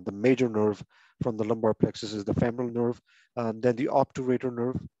biggest one. The major nerve from the lumbar plexus is the femoral nerve. Then the obturator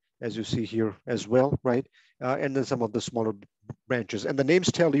nerve, as you see here as well, right? And then some of the smaller branches. And the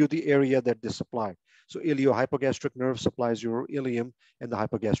names tell you the area that they supply. So iliohypogastric nerve supplies your ilium and the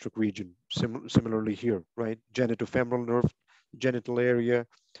hypogastric region. Similarly here, right? Genitofemoral nerve, genital area,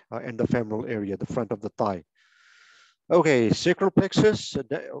 and the femoral area, the front of the thigh. Okay, sacral plexus,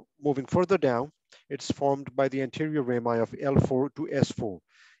 moving further down, it's formed by the anterior rami of L4 to S4.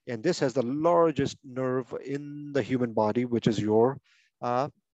 And this has the largest nerve in the human body, which is your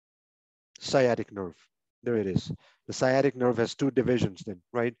sciatic nerve. There it is. The sciatic nerve has two divisions then,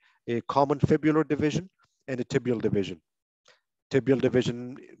 right? A common fibular division and a tibial division. Tibial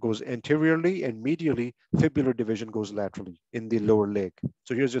division goes anteriorly and medially, fibular division goes laterally in the lower leg.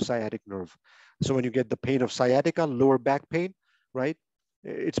 So here's your sciatic nerve. So when you get the pain of sciatica, lower back pain, right?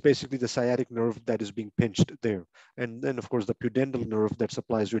 It's basically the sciatic nerve that is being pinched there. And then of course the pudendal nerve that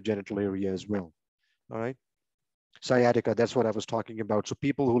supplies your genital area as well, all right? Sciatica, that's what I was talking about. So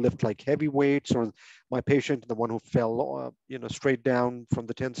people who lift like heavy weights, or my patient, the one who fell, straight down from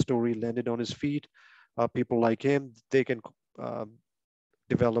the 10th story, landed on his feet, people like him, they can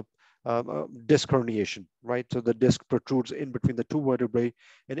develop disc herniation, right? So the disc protrudes in between the two vertebrae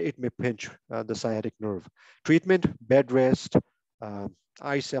and it may pinch the sciatic nerve. Treatment, bed rest,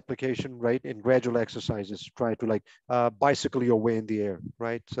 ice application, right? And gradual exercises. Try to like bicycle your way in the air,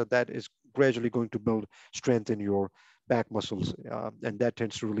 right? So that is gradually going to build strength in your back muscles. And that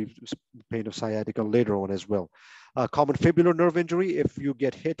tends to relieve pain of sciatica later on as well. Common fibular nerve injury, if you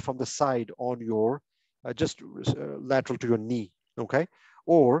get hit from the side on your, just lateral to your knee, okay?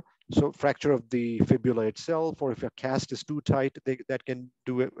 Or So fracture of the fibula itself, or if your cast is too tight, that can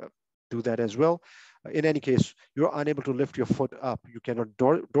do it, do that as well. In any case, you're unable to lift your foot up. You cannot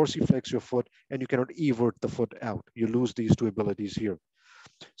dorsiflex your foot, and you cannot evert the foot out. You lose these two abilities here.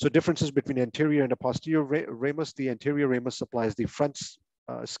 So differences between anterior and the posterior ramus. The anterior ramus supplies the front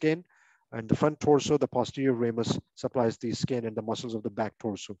skin and the front torso. The posterior ramus supplies the skin and the muscles of the back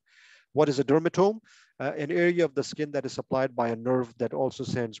torso. What is a dermatome? An area of the skin that is supplied by a nerve that also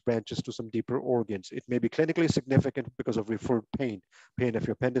sends branches to some deeper organs. It may be clinically significant because of referred pain. Pain of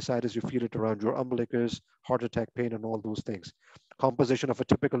your appendicitis, you feel it around your umbilicus, heart attack pain, and all those things. Composition of a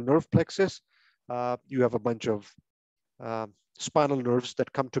typical nerve plexus. You have a bunch of spinal nerves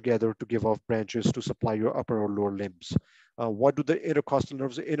that come together to give off branches to supply your upper or lower limbs. What do the intercostal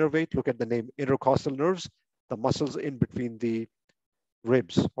nerves innervate? Look at the name intercostal nerves, the muscles in between the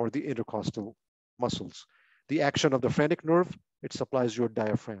ribs or the intercostal muscles. The action of the phrenic nerve, it supplies your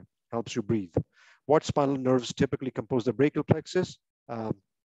diaphragm, helps you breathe. What spinal nerves typically compose the brachial plexus?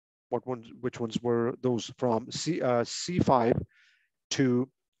 Which ones were those from C5 to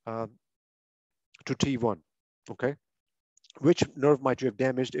T1, okay? Which nerve might you have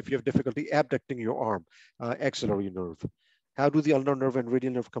damaged if you have difficulty abducting your arm? Axillary nerve. How do the ulnar nerve and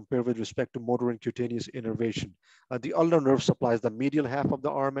radial nerve compare with respect to motor and cutaneous innervation? The ulnar nerve supplies the medial half of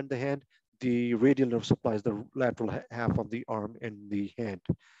the arm and the hand. The radial nerve supplies the lateral half of the arm and the hand.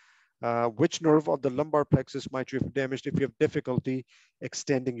 Which nerve of the lumbar plexus might you have damaged if you have difficulty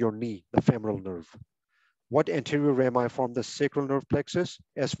extending your knee? The femoral nerve. What anterior rami form the sacral nerve plexus?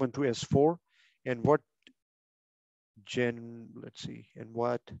 S1 to S4. And what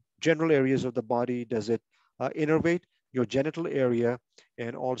what general areas of the body does it innervate? Your genital area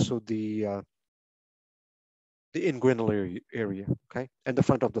and also the inguinal area, okay? And the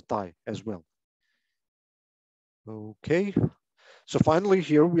front of the thigh as well. Okay, so finally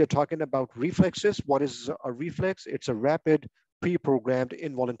here we are talking about reflexes. What is a reflex? It's a rapid, pre-programmed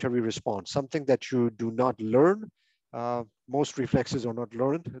involuntary response, something that you do not learn. Most reflexes are not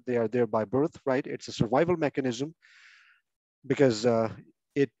learned. They are there by birth, right? It's a survival mechanism because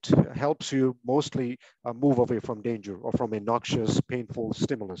it helps you mostly move away from danger or from a noxious, painful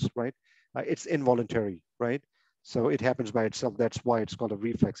stimulus, right? It's involuntary, right? So it happens by itself. That's why it's called a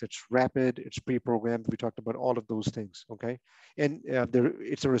reflex. It's rapid, it's pre-programmed. We talked about all of those things, okay? And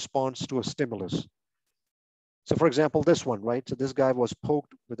it's a response to a stimulus. So for example, this one, right? So this guy was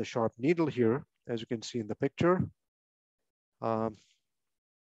poked with a sharp needle here, as you can see in the picture.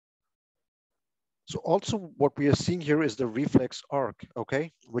 So also what we are seeing here is the reflex arc,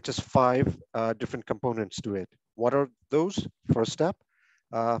 okay, which is 5 different components to it. What are those? First step,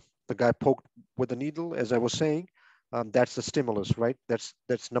 the guy poked with a needle, as I was saying, that's the stimulus, right?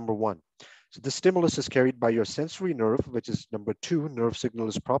 That's number 1. So the stimulus is carried by your sensory nerve, which is number 2. Nerve signal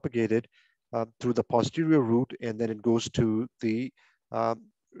is propagated through the posterior root, and then it goes to the,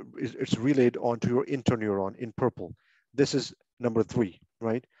 it's relayed onto your interneuron in purple. This is number 3,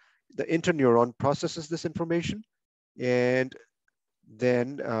 right? The interneuron processes this information, and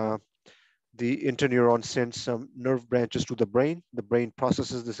then the interneuron sends some nerve branches to the brain. The brain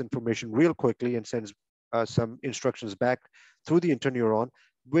processes this information real quickly and sends some instructions back through the interneuron,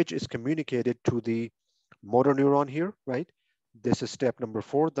 which is communicated to the motor neuron here, right? This is step number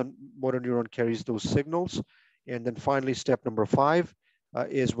 4. The motor neuron carries those signals. And then finally, step number 5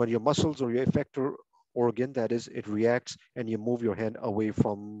 is when your muscles or your effector organ, that is, it reacts and you move your hand away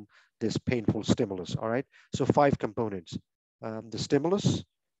from this painful stimulus, all right? So 5 components. The stimulus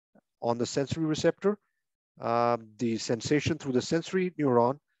on the sensory receptor, the sensation through the sensory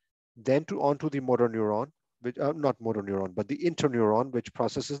neuron, then onto the motor neuron, which, not motor neuron, but the interneuron, which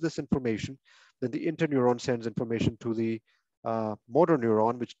processes this information. Then the interneuron sends information to the motor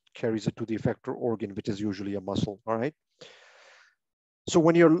neuron, which carries it to the effector organ, which is usually a muscle, all right? So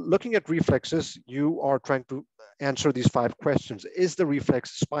when you're looking at reflexes, you are trying to answer these 5 questions. Is the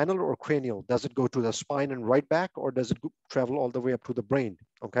reflex spinal or cranial? Does it go to the spine and right back, or does it travel all the way up to the brain?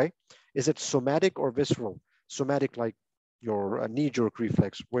 Okay. Is it somatic or visceral? Somatic, like your knee-jerk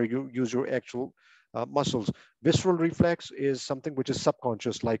reflex, where you use your actual muscles. Visceral reflex is something which is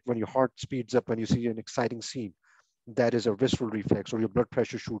subconscious, like when your heart speeds up when you see an exciting scene. That is a visceral reflex, or your blood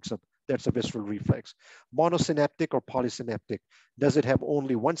pressure shoots up. That's a visceral reflex. Monosynaptic or polysynaptic. Does it have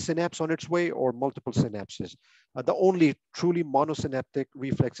only one synapse on its way or multiple synapses? The only truly monosynaptic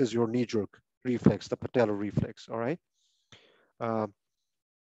reflex is your knee-jerk reflex, the patellar reflex, all right?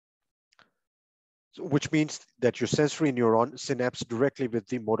 Which means that your sensory neuron synapses directly with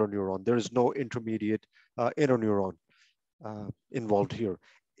the motor neuron. There is no intermediate interneuron involved here.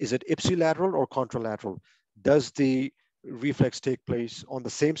 Is it ipsilateral or contralateral? Does the reflex take place on the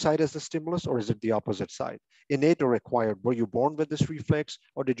same side as the stimulus, or is it the opposite side? Innate or acquired? Were you born with this reflex,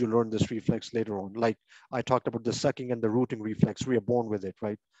 or did you learn this reflex later on? Like I talked about the sucking and the rooting reflex. We are born with it,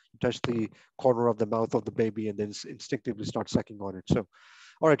 right? You touch the corner of the mouth of the baby and then instinctively start sucking on it. So,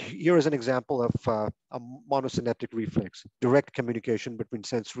 all right, here is an example of a monosynaptic reflex, direct communication between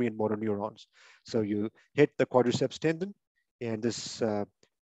sensory and motor neurons. So you hit the quadriceps tendon, and this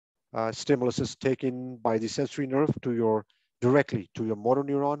stimulus is taken by the sensory nerve to your directly to your motor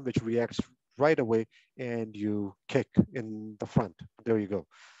neuron, which reacts right away, and you kick in the front. There you go.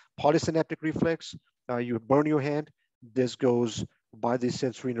 Polysynaptic reflex, you burn your hand. This goes by the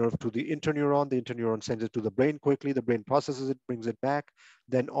sensory nerve to the interneuron. The interneuron sends it to the brain quickly. The brain processes it, brings it back,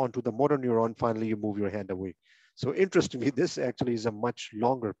 then onto the motor neuron. Finally, you move your hand away. So interestingly, this actually is a much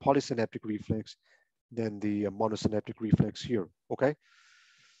longer polysynaptic reflex than the monosynaptic reflex here, okay?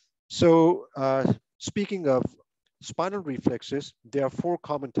 So speaking of spinal reflexes, there are four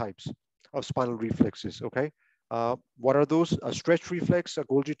common types of spinal reflexes, okay? What are those? A stretch reflex, a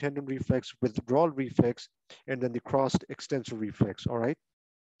Golgi tendon reflex, withdrawal reflex, and then the crossed extensor reflex, all right?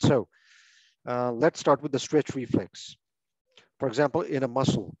 So let's start with the stretch reflex. For example, in a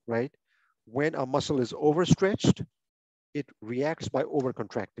muscle, right? When a muscle is overstretched, it reacts by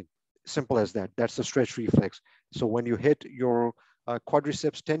overcontracting. Simple as that. That's the stretch reflex. So when you hit your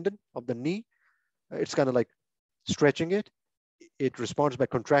quadriceps tendon of the knee, it's kind of like stretching it. It responds by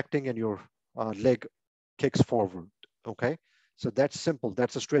contracting and your leg kicks forward, okay? So that's simple.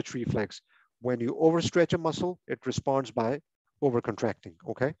 That's a stretch reflex. When you overstretch a muscle, it responds by overcontracting,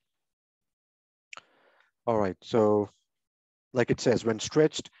 okay? All right, so like it says, when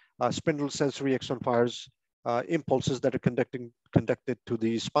stretched, spindle sensory axon fires impulses that are conducted to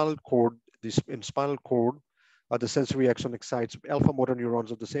the spinal cord. In spinal cord, the sensory axon excites alpha motor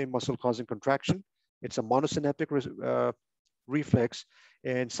neurons of the same muscle, causing contraction. It's a monosynaptic reflex,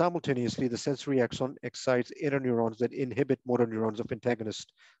 and simultaneously, the sensory axon excites inner neurons that inhibit motor neurons of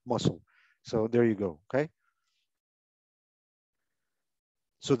antagonist muscle. So there you go, okay?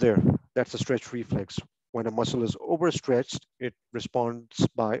 So there, that's a stretch reflex. When a muscle is overstretched, it responds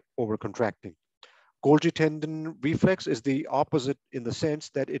by overcontracting. Golgi tendon reflex is the opposite in the sense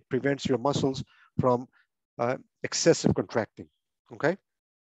that it prevents your muscles from excessive contracting, okay?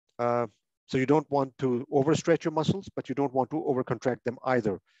 So you don't want to overstretch your muscles, but you don't want to overcontract them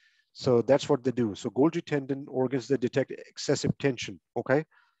either. So that's what they do. So Golgi tendon organs that detect excessive tension, okay?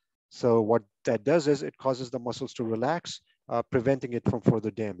 So what that does is it causes the muscles to relax, preventing it from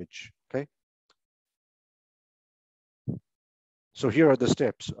further damage, okay? So here are the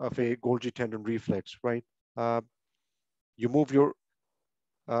steps of a Golgi tendon reflex, right? You move your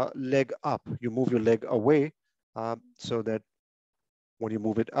leg up, you move your leg away so that when you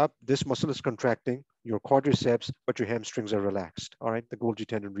move it up, this muscle is contracting your quadriceps, but your hamstrings are relaxed, all right? The Golgi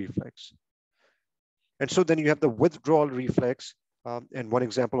tendon reflex. And so then you have the withdrawal reflex. And one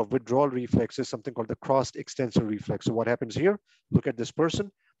example of withdrawal reflex is something called the crossed extensor reflex. So what happens here? Look at this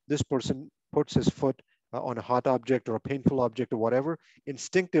person. This person puts his foot on a hot object or a painful object or whatever.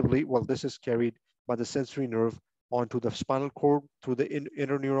 Instinctively, well, this is carried by the sensory nerve onto the spinal cord through the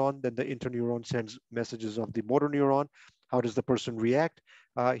inner neuron. Then the interneuron sends messages of the motor neuron. How does the person react?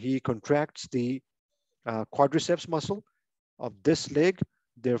 He contracts the quadriceps muscle of this leg,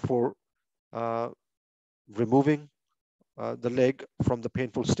 therefore removing the leg from the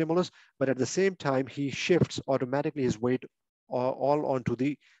painful stimulus, but at the same time, he shifts automatically his weight all onto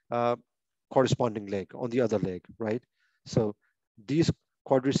the corresponding leg, on the other leg, right? So these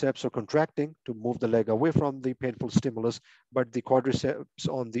quadriceps are contracting to move the leg away from the painful stimulus, but the quadriceps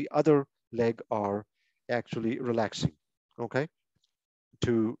on the other leg are actually relaxing, okay?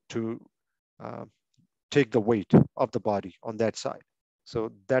 To take the weight of the body on that side.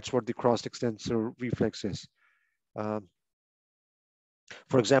 So that's what the crossed extensor reflex is.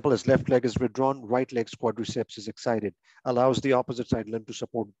 For example, as left leg is withdrawn, right leg's quadriceps is excited, allows the opposite side limb to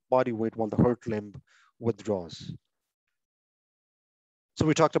support body weight while the hurt limb withdraws. So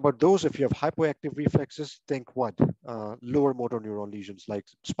we talked about those. If you have hypoactive reflexes, think what? Lower motor neuron lesions like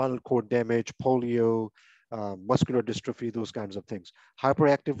spinal cord damage, polio, muscular dystrophy, those kinds of things.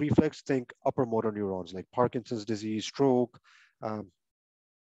 Hyperactive reflex, think upper motor neurons like Parkinson's disease, stroke.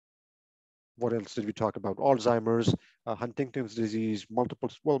 What else did we talk about? Alzheimer's, Huntington's disease, multiple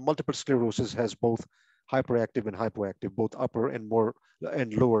sclerosis has both hyperactive and hypoactive, both upper and lower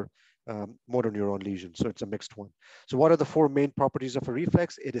motor neuron lesions. So it's a mixed one. So what are the four main properties of a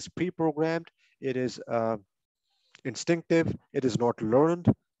reflex? It is pre-programmed, it is instinctive, it is not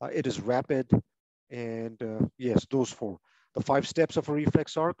learned, it is rapid, and yes, those four. The 5 steps of a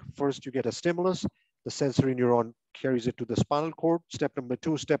reflex arc. First, you get a stimulus. The sensory neuron carries it to the spinal cord. Step number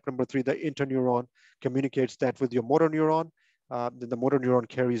 2. Step number 3, the interneuron communicates that with your motor neuron. Then the motor neuron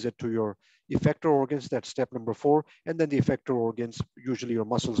carries it to your effector organs. That's step number 4. And then the effector organs, usually your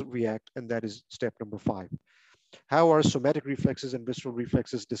muscles, react, and that is step number 5. How are somatic reflexes and visceral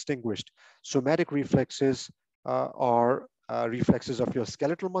reflexes distinguished? Somatic reflexes are reflexes of your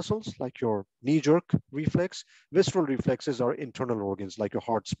skeletal muscles, like your knee-jerk reflex. Visceral reflexes are internal organs, like your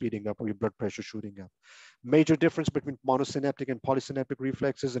heart speeding up or your blood pressure shooting up. Major difference between monosynaptic and polysynaptic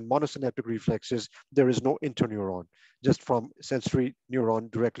reflexes. In monosynaptic reflexes, there is no interneuron, just from sensory neuron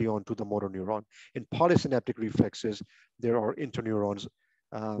directly onto the motor neuron. In polysynaptic reflexes, there are interneurons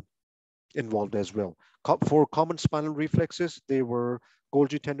involved as well. For common spinal reflexes, they were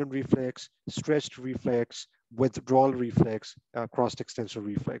Golgi tendon reflex, stretched reflex, withdrawal reflex, crossed extensor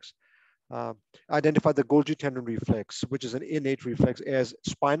reflex. Identify the Golgi tendon reflex, which is an innate reflex, as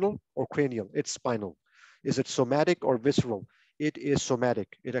spinal or cranial. It's spinal. Is it somatic or visceral? It is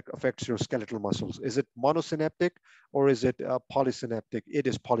somatic. It affects your skeletal muscles. Is it monosynaptic or is it polysynaptic? It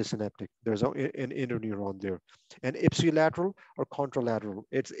is polysynaptic. There's an interneuron there. And ipsilateral or contralateral?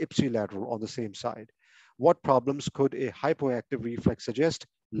 It's ipsilateral on the same side. What problems could a hypoactive reflex suggest?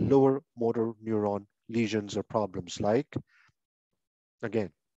 Lower motor neuron lesions or problems like, again,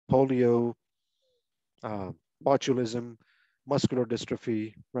 polio, botulism, muscular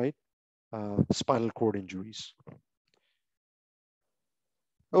dystrophy, right? Spinal cord injuries.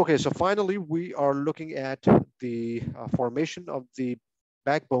 Okay, so finally, we are looking at the formation of the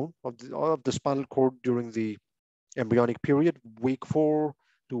backbone of the spinal cord during the embryonic period, week 4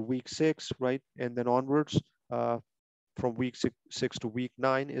 to week 6, right? And then onwards, from week 6 to week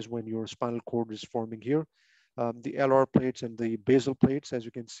 9 is when your spinal cord is forming here. The LR plates and the basal plates, as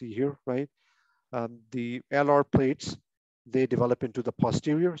you can see here, right? The LR plates, they develop into the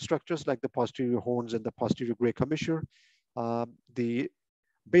posterior structures like the posterior horns and the posterior gray commissure. The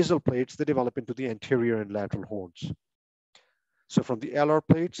basal plates, they develop into the anterior and lateral horns. So from the LR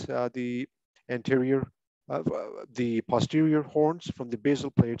plates, the posterior horns, from the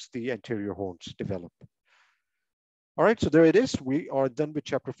basal plates, the anterior horns develop. All right, so there it is. We are done with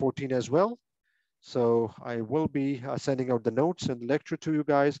chapter 14 as well. So I will be sending out the notes and the lecture to you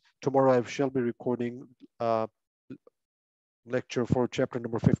guys. Tomorrow I shall be recording lecture for chapter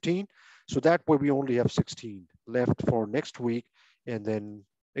number 15. So that way we only have 16 left for next week and then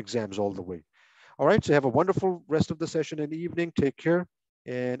exams all the way. All right, so have a wonderful rest of the session and evening. Take care,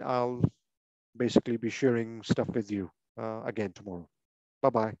 and I'll basically be sharing stuff with you again tomorrow.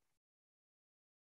 Bye-bye.